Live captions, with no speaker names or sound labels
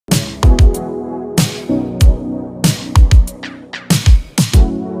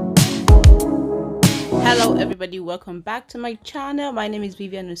Hello everybody, welcome back to my channel. My name is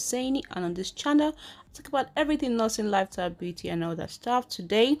Vivianoseni, and on this channel I talk about everything nursing, lifestyle, beauty and all that stuff.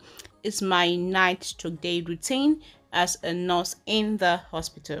 Today is my night/day routine as a nurse in the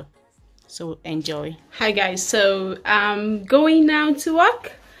hospital, so enjoy. Hi guys, so I'm going now to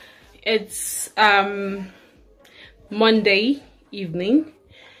work. It's Monday evening.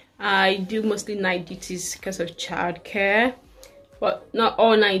 I do mostly night duties because of childcare, but not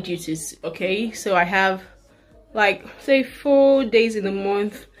all night duties. Okay, so I have like say 4 days in a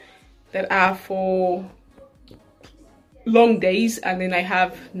month that are for long days, and then I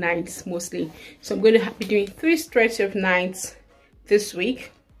have nights mostly. So I'm going to be doing 3 stretch of nights this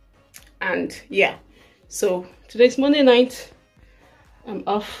week, and yeah, so today's Monday night. I'm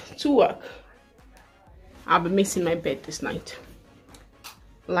off to work. I'll be missing my bed this night.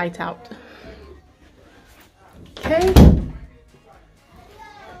 Light out. Okay.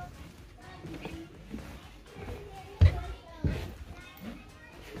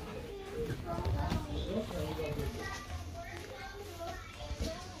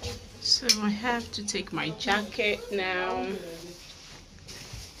 So I have to take my jacket now,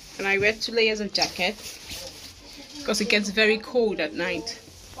 and I wear 2 layers of jacket because it gets very cold at night.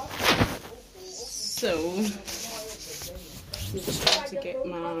 So I'm just trying to get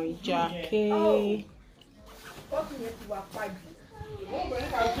my jacket.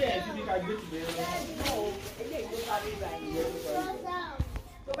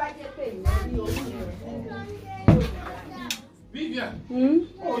 Vivian,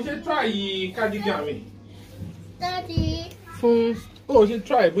 oh, you should try cardigan. Daddy. Oh, you should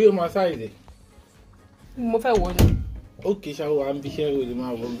try, but you must size it. Okay, shall I be here with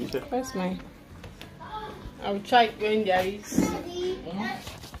my one? Where's mine? I'll try it when there is.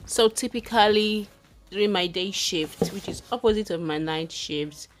 So typically during my day shift, which is opposite of my night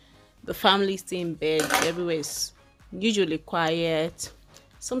shift, the family stay in bed. Everywhere is usually quiet.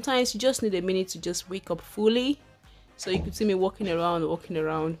 Sometimes you just need a minute to just wake up fully. So you could see me walking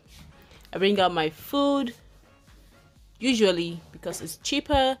around. I bring out my food, usually because it's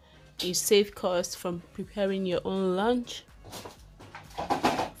cheaper. You save cost from preparing your own lunch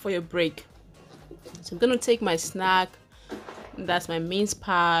for your break. So I'm gonna take my snack. That's my mince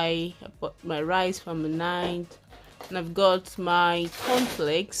pie. I bought my rice from the night, and I've got my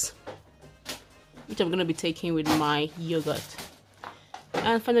cornflakes, which I'm gonna be taking with my yogurt.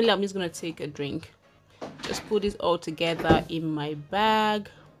 And finally, I'm just gonna take a drink. Just put this all together in my bag,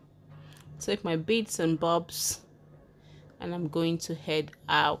 take my bits and bobs, and I'm going to head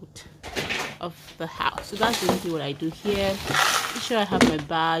out of the house. So that's basically what I do here. Make sure I have my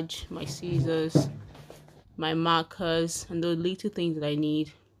badge, my scissors, my markers, and those little things that I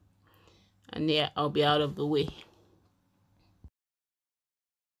need, and yeah, I'll be out of the way.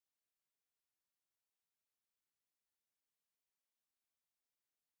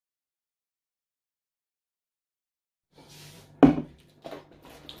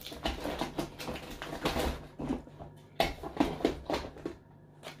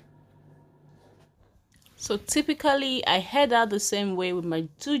 So typically I head out the same way with my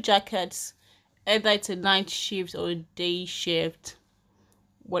 2 jackets, either it's a night shift or a day shift.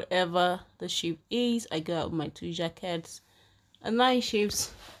 Whatever the shift is, I go out with my 2 jackets. A night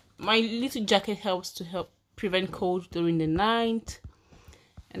shift, my little jacket helps to help prevent cold during the night,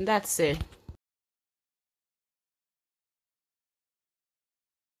 and that's it.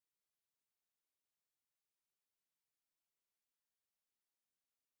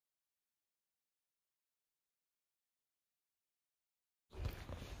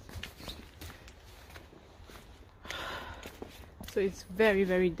 So it's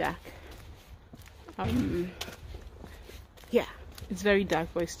very dark. Yeah, it's very dark,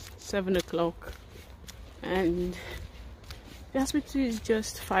 but it's 7 o'clock, and the hospital is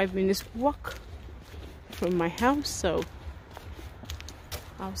just 5 minutes walk from my house. So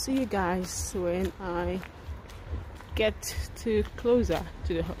I'll see you guys when I get to closer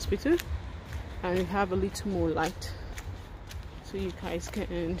to the hospital and we have a little more light, so you guys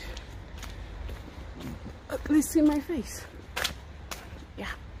can at least see my face. Yeah,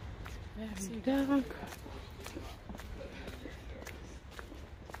 very dark.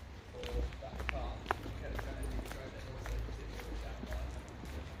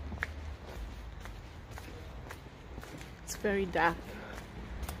 It's very dark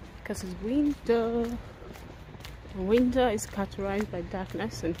because it's winter. Winter is characterized by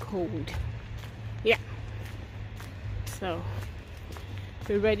darkness and cold. Yeah, so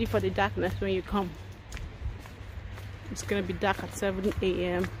be ready for the darkness when you come. It's gonna be dark at 7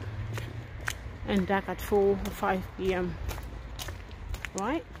 a.m. and dark at 4 or 5 p.m.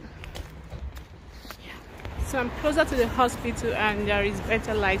 right? Yeah. So I'm closer to the hospital and there is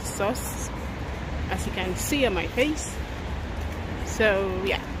better light source, as you can see on my face. So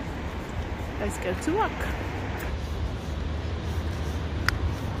yeah, let's go to work.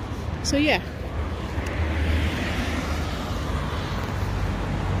 So yeah,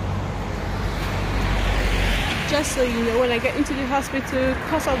 just so you know, when I get into the hospital,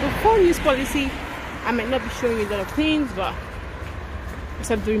 because of the 4-use policy, I might not be showing you a lot of things, but I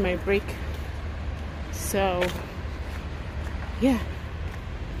started doing my break. So yeah,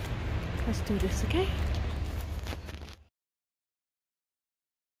 let's do this, okay?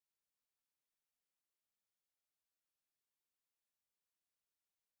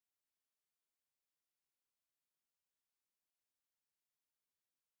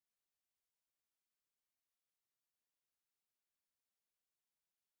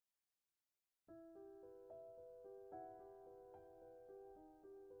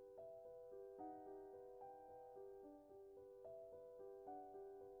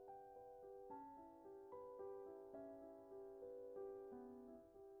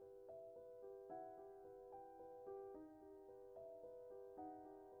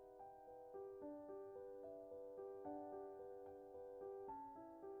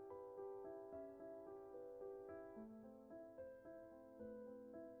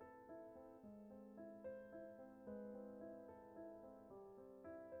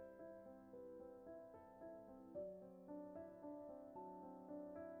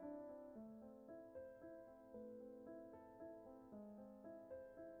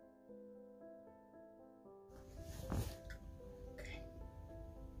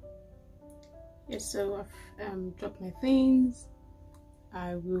 Yes, so I've dropped my things.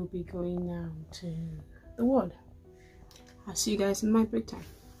 I will be going now to the ward. I'll see you guys in my break time.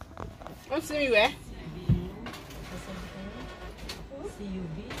 Want to see me where?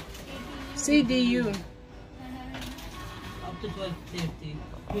 CDU. Up to 12:30.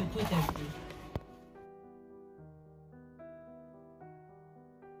 2:30.